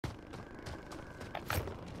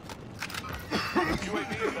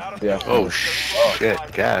Yeah. Oh shit,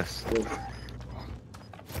 gas.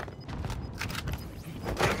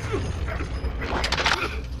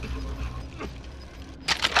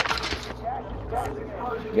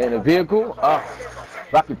 Get in the vehicle.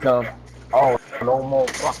 Rocket come. Oh, no more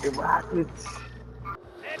fucking rockets.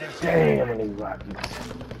 Damn, I need rockets.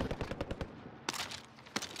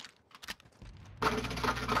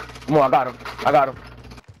 Come on, I got him. I got him.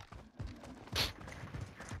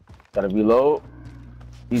 Gotta reload.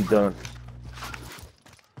 He's done.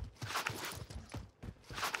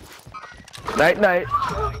 Night, night.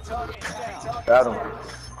 Got him.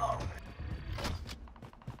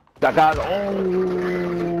 That guy.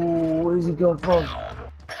 Oh, where does he come from?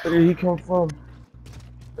 Where did he come from?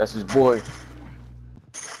 That's his boy.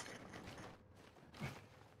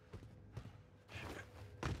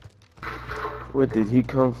 Where did he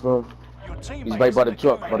come from? He's right by the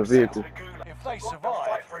truck, by the vehicle. If they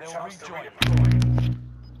survive, they'll rejoin.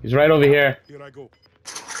 He's right over here. Here I go.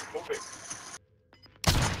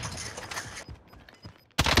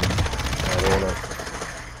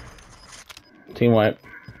 Team wipe.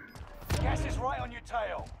 Gas is right on your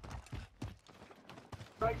tail.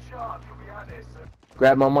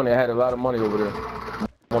 Grab my money. I had a lot of money over there. I'm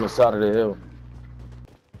on the side of the hill.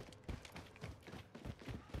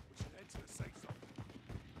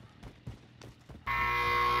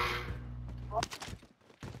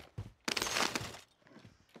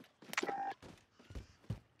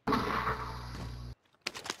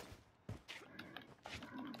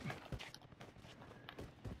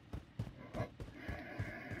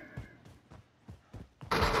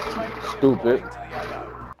 Stupid.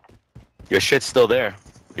 Your shit's still there.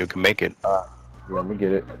 You can make it. Yeah, let me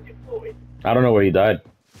get it. I don't know where he died.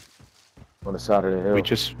 On the side of the hill. We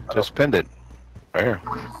just pinned it. Right here.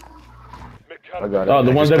 I got it. Oh,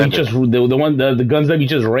 the ones that we just just the guns that we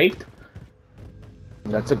just raped.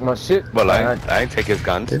 I took my shit. Well, I didn't take his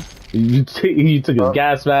guns. You took his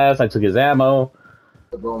gas mask. I took his ammo.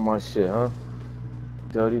 Took all my shit, huh?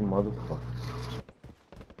 Dirty motherfuckers.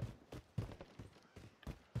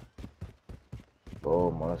 Oh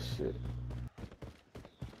my shit.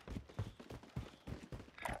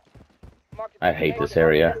 I hate this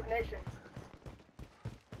area.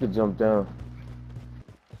 You jump down.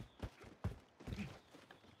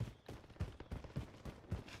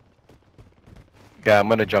 Yeah, I'm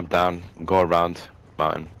gonna jump down and go around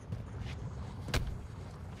mountain.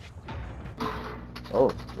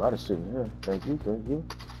 Oh, a lot of shit in here. Thank you, thank you.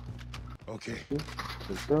 Okay.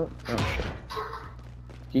 What's up? Oh shit.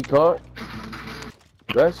 Key card.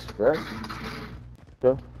 Rest.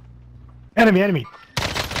 Go. Enemy.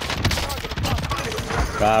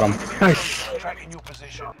 Got him. Nice. Tracking your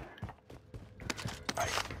position.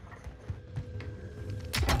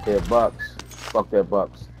 Yeah, box. Fuck that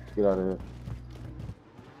box. Get out of here.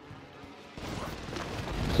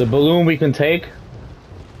 The balloon we can take.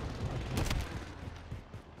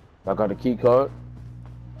 I got a key card.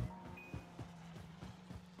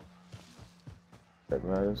 That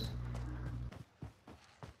matters.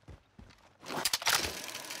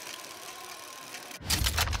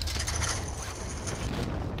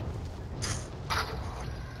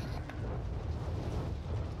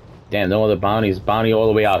 Damn, no other bounties. Bounty all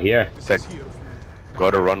the way out here. Said, go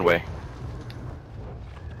to runway.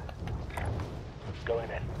 Going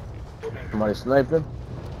in. Somebody sniping?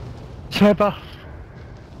 Sniper.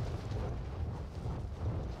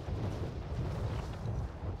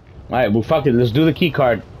 Alright, well fuck it. Let's do the key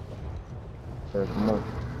card. Yeah, come on.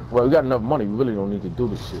 Well, we got enough money. We really don't need to do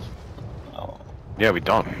this shit. Yeah, we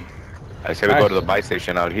don't. I say we go to the buy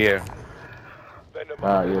station out here.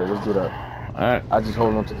 Yeah, let's do that. Alright. I just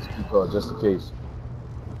hold on to this key card just in case.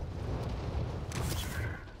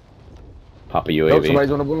 Pop a Oh, UAV.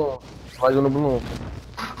 somebody's on the balloon. Somebody's on the balloon.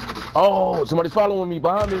 Oh, somebody's following me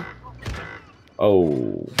behind me.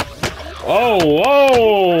 Oh.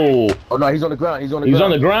 Oh! Oh no, he's on the ground. He's on the He's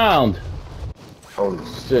ground. on the ground. Holy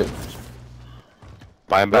shit.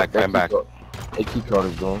 Buy him back, buy him back. That key card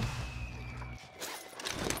is gone.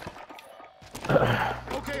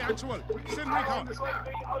 Okay, actual. Send recon.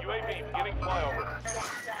 UAV beginning flyover.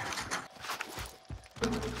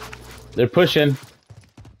 They're pushing.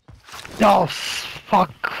 Oh,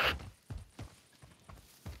 fuck.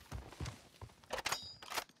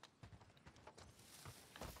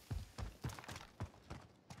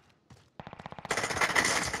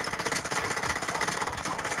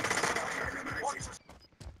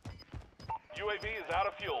 UAV is out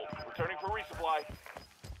of fuel. Returning for resupply.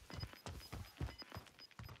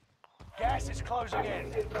 Gas is closing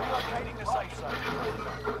in. Relocating the safe zone.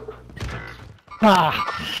 Ah.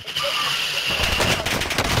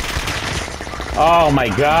 Oh my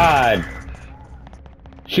god.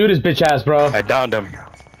 Shoot his bitch ass, bro. I downed him. Your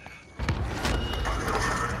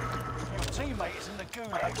teammate is in the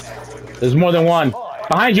gulag now. There's more than one.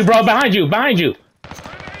 Behind you, bro. Behind you. Behind you.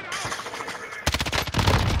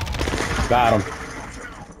 Got him.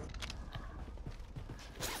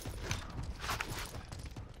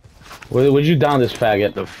 Would you down this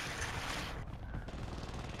faggot?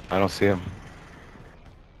 I don't see him.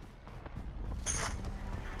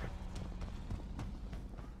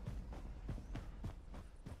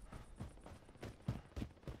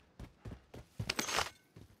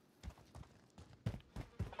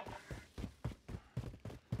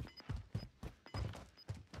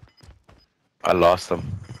 I lost him.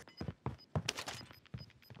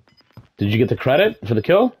 Did you get the credit for the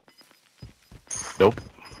kill? Nope.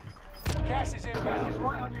 Gas is inbound.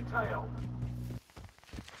 Right on your tail.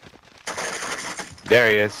 There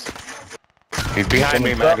he is. He's behind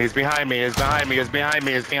me, man. He's behind me. He's behind me. He's behind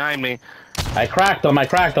me. He's behind me. I cracked him. I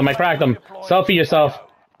cracked him. I cracked him. Selfie yourself.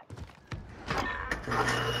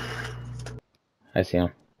 I see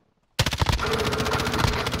him.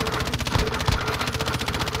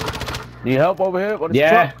 Need help over here? What is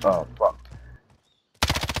Yeah. Oh, fuck.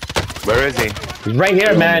 Where is he? He's right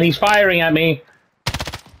here, man. He's firing at me.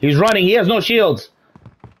 He's running. He has no shields.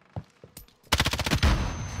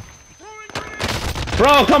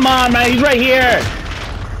 Bro, come on, man. He's right here.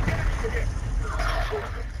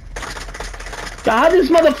 How did this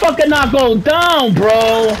motherfucker not go down,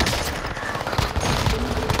 bro?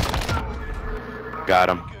 Got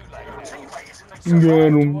him.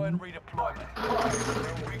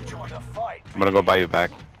 I'm gonna go buy you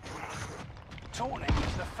back. Taunting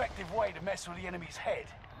is an effective way to mess with the enemy's head.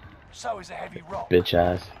 So is a heavy rock. Bitch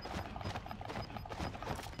ass.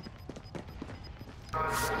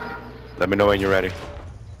 Let me know when you're ready.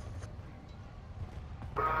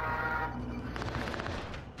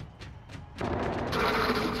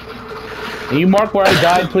 Can you mark where I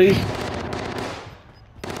died, please?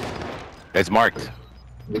 It's marked.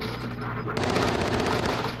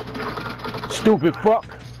 Stupid fuck.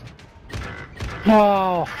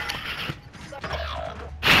 Oh.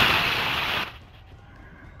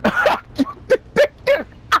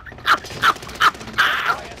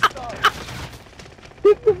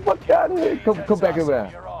 Get the fuck out of here. Come back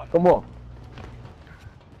around. Come on.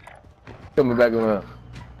 Coming back around.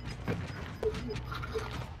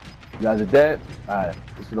 You guys are dead? Alright,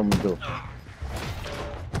 this is what I'm gonna do.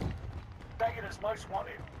 Negative most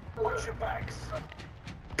wanted. Watch your backs.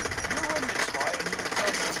 You win this fight and you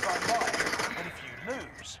return to the front line. But if you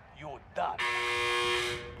lose, you're done.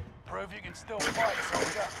 Prove you can still fight,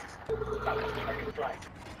 soldier.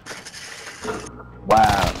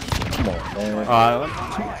 Wow. Come on,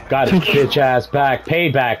 man. Got his bitch ass back.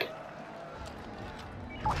 Payback.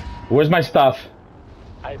 Where's my stuff?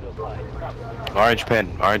 Orange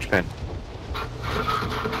pin. Orange pin.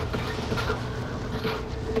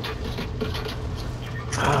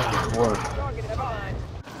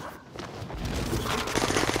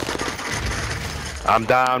 I'm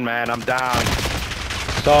down, man. I'm down.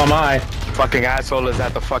 So am I. Fucking asshole is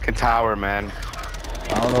at the fucking tower, man.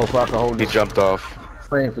 I don't know if I can hold He this jumped off.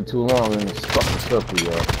 frame for too long in this fucking circle,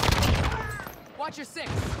 yo. Watch your six.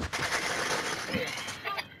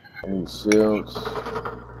 I need shields.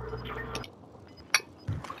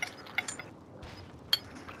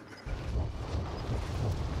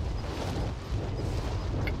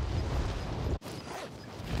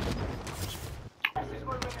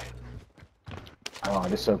 Oh,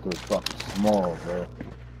 this circle is fucking small, bro.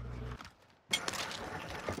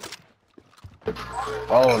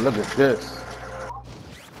 Oh, look at this.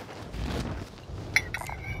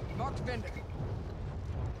 Marked vendor.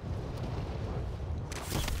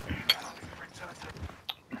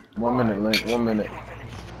 One minute, Link. 1 minute.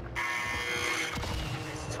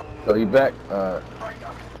 So you back?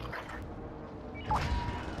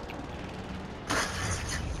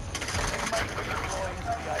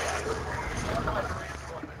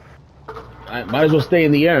 I might as well stay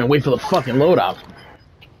in the air and wait for the fucking loadout.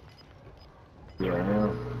 Yeah, yeah.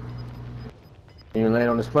 Can you land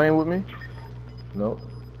on this plane with me? Nope.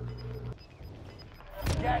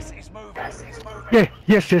 Gas is moving. Yeah,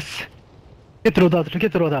 yes, yes. Get the loadout,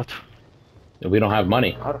 get the loadout. We don't have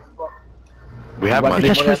money. How the fuck? We have Everybody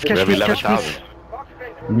money. Cash, please, We cash, have please, cash,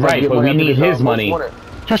 11,000. Right, but we need his money.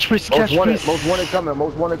 Cash, please, cash, Most wanted, please. most wanted coming,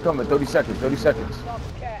 most wanted coming. 30 seconds, 30 seconds.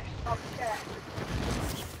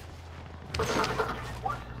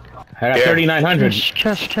 I got Yeah. 3,900.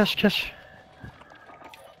 Cash, cash, cash.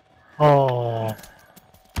 Oh,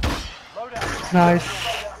 nice.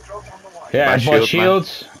 Yeah, My I bought shield,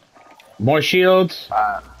 shields. More shields.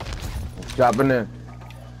 Dropping in.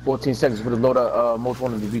 14 seconds for the loader, most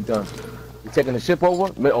wanted to be done. You taking the ship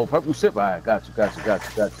over? Oh, purple ship? All right, got you.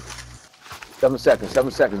 7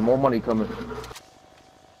 seconds, more money coming.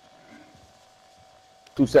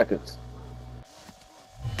 2 seconds.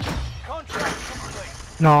 Contract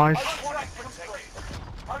complete. Nice. Contract protected.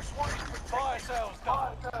 Fire sales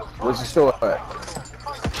done. Where's the store at?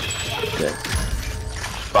 Okay.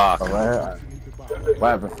 Fuck. All right. What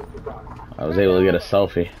happened? I was able to get a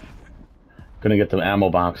selfie. Couldn't get the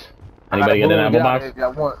ammo box. Anybody get an ammo box?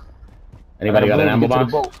 Got one. Anybody got an ammo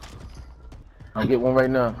box? I'll get one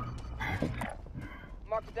right now.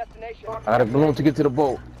 Mark the destination. I got a balloon to get to the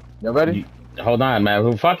boat. Y'all ready? Hold on,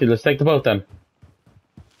 man. Fuck it. Let's take the boat then.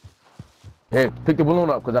 Hey, pick the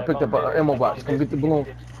balloon up, because I picked up an ammo box. Come get the balloon.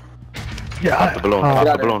 Yeah. Pop the balloon. Pop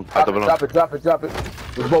the balloon. Pop the balloon. Drop it.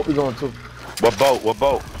 Which boat we going to? What boat? What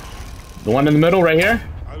boat? The one in the middle right here?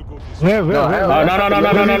 I'll go this Where? No. No.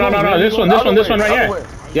 This one right here.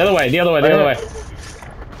 The other way.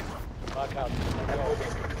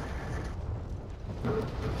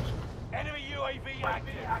 Enemy UAV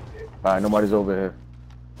active. Alright, nobody's over here.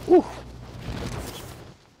 Woo.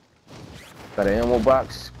 Got an ammo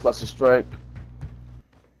box, plus a strike.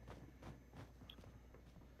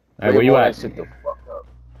 Alright, where you at? Sit the fuck up.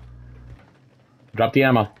 Drop the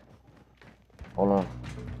ammo. Hold on.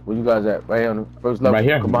 Where you guys at? Right here on the first level. Right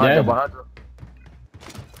here, Come behind yeah. you, behind you.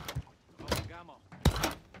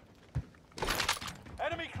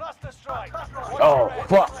 Enemy cluster strike. Oh,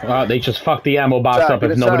 fuck. They just fucked the ammo box Side, up to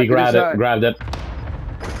if the nobody side, to the grabbed side. it.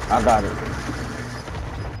 I got it.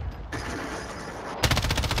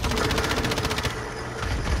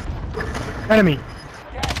 Enemy.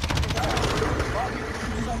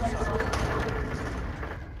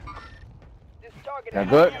 That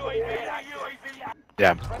good?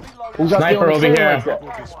 Yeah. Who's out there Sniper on the over sand here.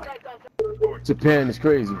 like that? Japan is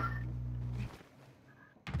crazy.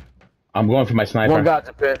 I'm going for my sniper. One guy,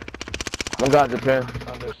 Japan.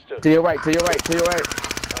 To your right.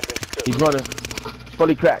 He's running.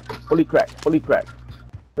 Fully cracked.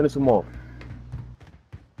 Finish him off.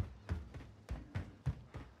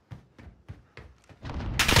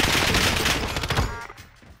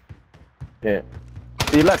 Yeah.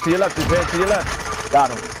 To your left, Japan, to your left. Got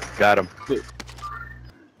him. Got him.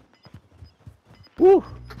 Woo.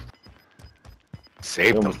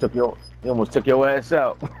 Saved him. You almost took your ass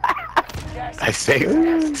out. I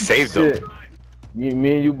saved Shit. him. Me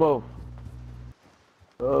and you both.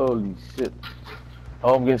 Holy shit.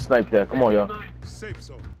 Oh, I'm getting sniped there. Come on, y'all. safe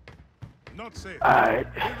zone. Not safe.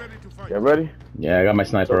 Alright. Be ready to fight. Y'all ready? Yeah, I got my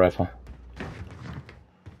sniper rifle.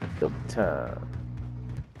 Double time.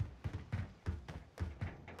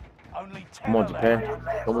 Only 10 Come on, Japan.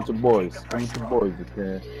 left. Come with your boys.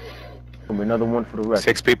 Japan. Come be another one for the record.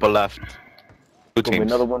 6 people left. 2 Come be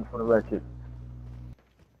teams. another one for the record.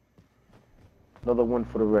 Another one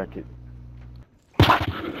for the record.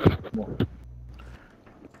 Come on.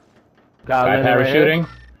 Guy parachuting.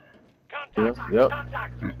 Yep.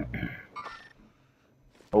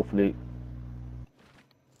 Hopefully,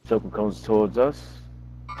 circle comes towards us.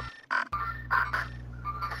 Got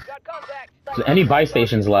contact. Is there any buy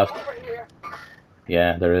stations left?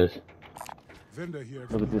 Yeah, there is. Vendor here.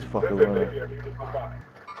 Look at this fucking runner.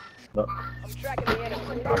 Look, I'm tracking the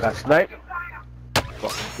enemy. I got sniped.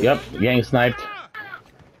 Yep, getting sniped.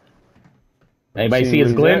 Anybody See see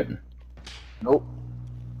his where he's glint? Nope.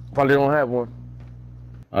 Probably don't have one.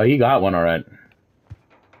 Oh, he got one alright.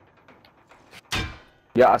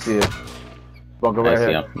 Yeah, I see it. Bunker right I see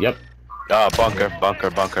here. him. Yep. Oh, bunker.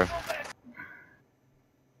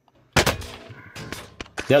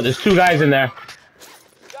 Yep, there's 2 guys in there.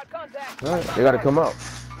 Got contact. Alright, they gotta come out.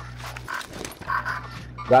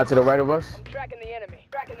 Guy to the right of us. I'm tracking the enemy.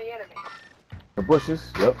 The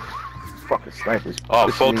bushes. Yep. Fucking snipers. Oh,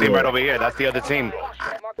 This full is team me, right over here. That's the other team.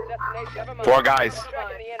 Mark the destination. Never mind. 4 guys.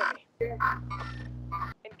 Tracking the enemy.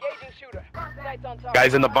 Engaging shooter. Sights on target.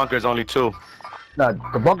 Guys in the bunkers, only 2. Nah,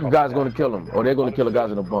 the bunker guy's gonna kill him. Or they're gonna kill the guys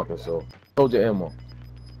in the bunker, so hold your ammo.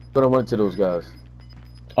 Gonna run to those guys.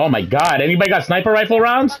 Oh my god, anybody got sniper rifle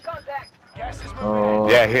rounds? Got contact. Gas is moving.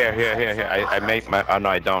 Yeah, here. I made my. Oh no,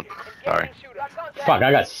 I don't. Sorry. Engaging shooter. Got contact. Fuck,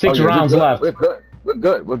 I got 6 yeah, rounds left. We're good.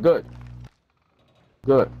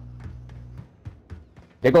 Good.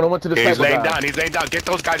 They're gonna run to the He's sniper laying guy. down. Get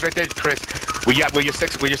those guys right there, Chris. Where your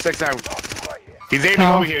 6 now. He's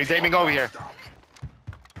aiming over here.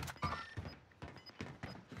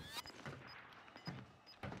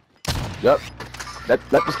 Yep. Let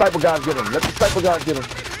the sniper guys get him.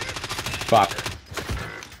 Fuck.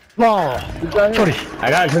 Wow. Good guy here. Sorry. I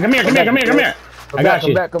got you. Come here. I got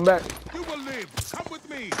you. Come back. You will live. Come with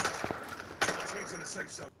me.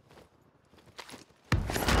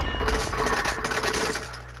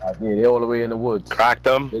 Yeah, they're all the way in the woods. Cracked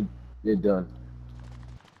them. They're done.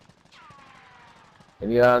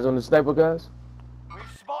 Any eyes on the sniper, guys? We've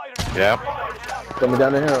spotted him. Yep. Coming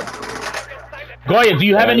down the hill. Goya, do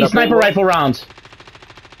you have any nothing, sniper bro. rifle rounds?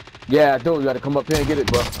 Yeah, I do. You gotta come up here and get it,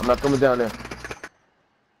 bro. I'm not coming down there.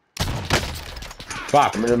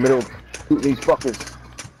 Fuck. I'm in the middle shooting these fuckers.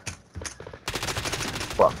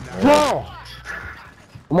 Fuck. Man. No!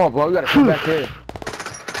 Come on, bro. You gotta come back here.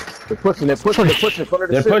 They're pushing. They're pushing. They're pushing.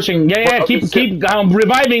 They're pushing. Yeah, keep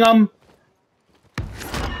reviving them.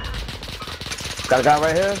 Got a guy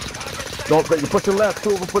right here. Don't. You're pushing left.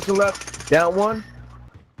 Two of them pushing left. Down one.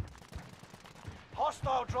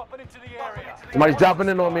 Hostile dropping into the area. Somebody's dropping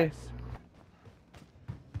in on me.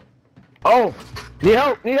 Oh, need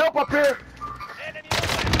help! Need help up here!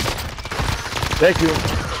 Thank you.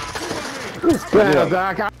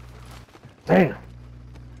 Damn.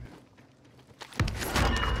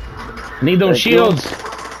 Need those Thank you. shields.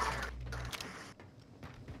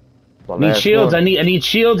 My Need last shields. one. I need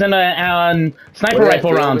shields and sniper Where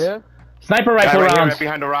rifle at? rounds. Over Sniper Guy rifle right here, rounds. right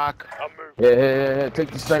behind the rock. here? Yeah.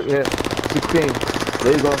 Take the sniper here. 16.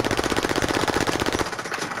 There you go.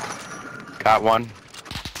 Got one.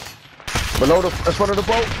 Below the, in front of the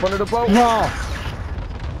boat. Front of the boat. No!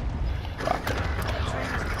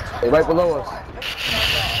 Hey, right below us.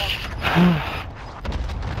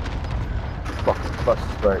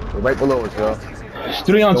 Fuck. Right. They're right below us, yo. It's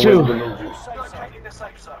 3 on Don't 2. wait for no- Locating the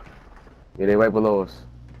safe zone. Yeah, they right below us.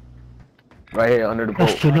 Right here under the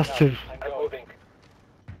boat. That's two.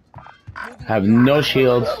 Have no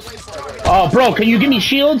shields. Oh, bro, can you give me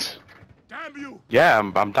shields? Damn you! Yeah,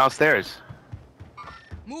 I'm downstairs.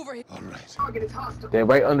 All right. They're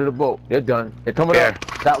right under the boat. They're done. They're coming Yeah.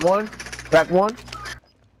 up. Got one. Crack one.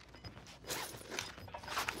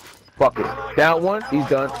 Fuck it. Down one. He's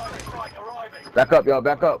done. Back up, y'all.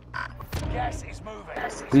 Back up. Gas is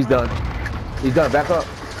moving. He's done. He's done. Back up.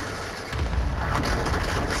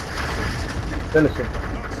 Finish him.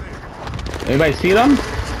 Anybody see them?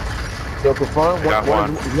 Still confirmed. got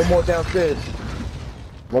one. One more downstairs.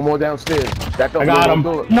 One more downstairs. Back up. I got him.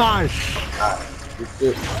 Do it. Nice! It's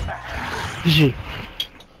it. GG.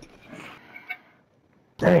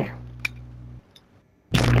 Damn.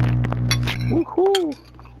 Woohoo.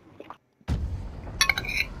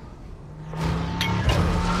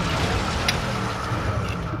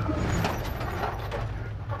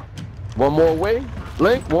 One more way.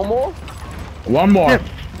 Link, one more. One more. Yeah.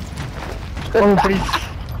 Oh, please.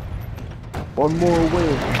 One more way.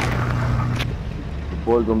 The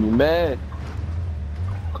boy gonna be mad.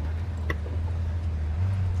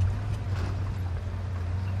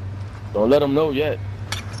 Don't let him know yet.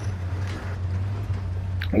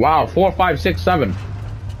 Wow, 4, 5, 6, 7.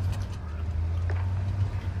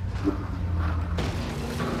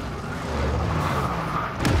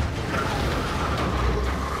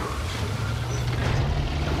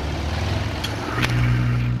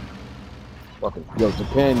 Fucking, yo,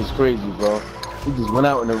 Japan is crazy, bro. He just went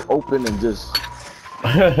out in the open and just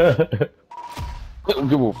don't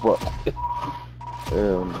give a fuck.